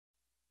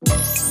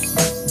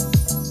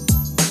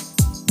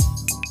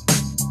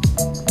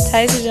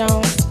Tasia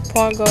Jones,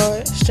 point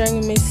guard,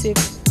 Stringer,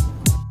 Mississippi.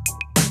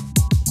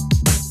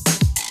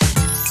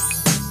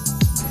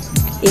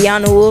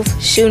 Iana Wolf,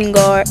 shooting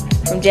guard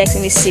from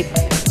Jackson, Mississippi.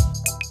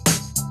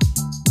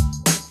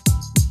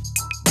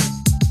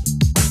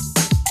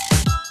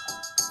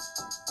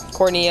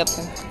 Courtney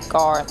Upton,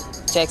 guard,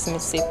 Jackson,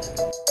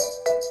 Mississippi.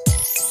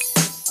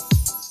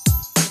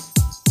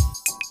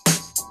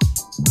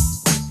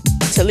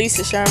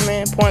 Talisa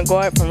Sherman, point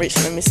guard from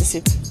Richmond,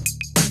 Mississippi.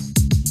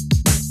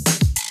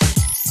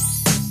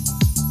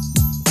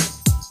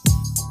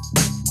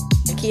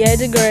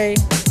 Kiaja Gray,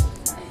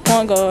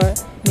 point guard,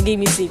 McGee,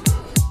 Mississippi.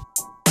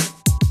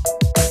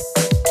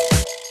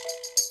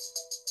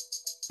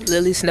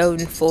 Lily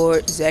Snowden,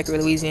 forward, Zachary,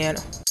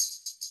 Louisiana.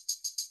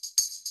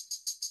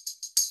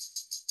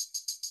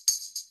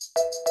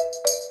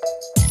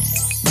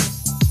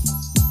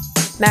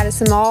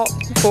 Madison Malt,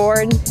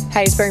 forward,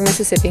 Hattiesburg,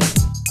 Mississippi.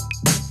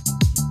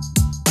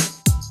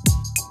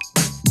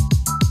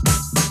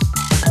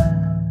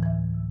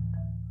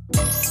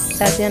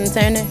 Tatiana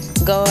Turner,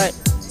 guard,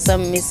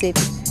 Summer, Mississippi.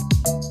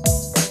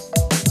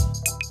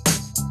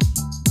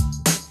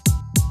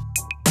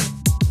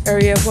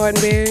 Ariel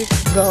Bartonberry,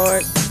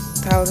 guard,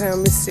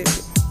 Towtown, Mississippi.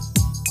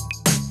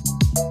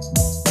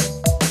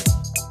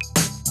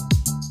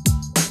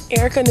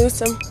 Erica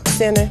Newsom,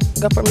 center,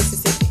 Gulfport,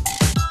 Mississippi.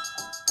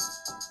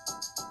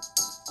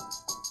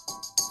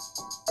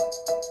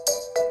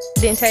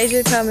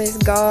 Dentasia Thomas,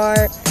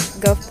 guard,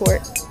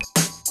 Gulfport.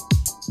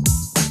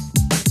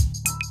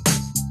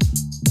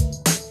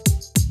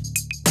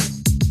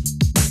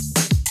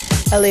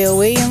 Aaliyah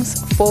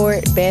Williams,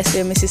 forward,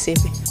 Bassville,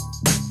 Mississippi.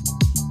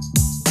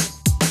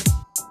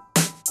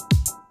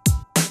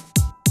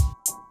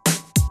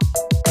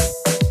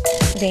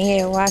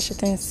 Danielle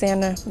Washington,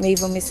 center,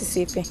 Meadville,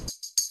 Mississippi.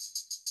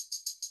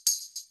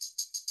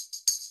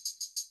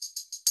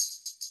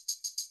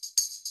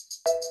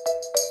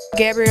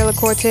 Gabriela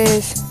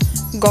Cortez,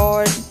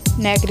 guard,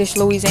 Natchitoches,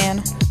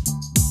 Louisiana.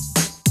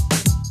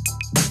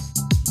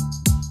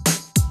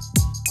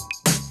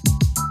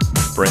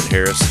 Brent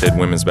Harris, head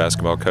women's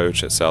basketball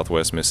coach at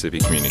Southwest Mississippi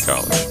Community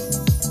College.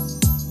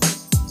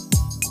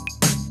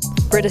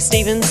 Britta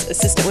Stevens,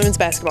 assistant women's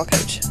basketball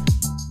coach.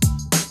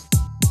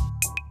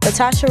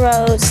 Latasha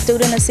Rhodes,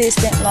 student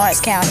assistant,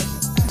 Lawrence County.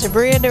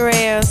 Jabria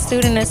Durrell,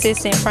 student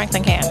assistant,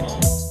 Franklin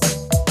County.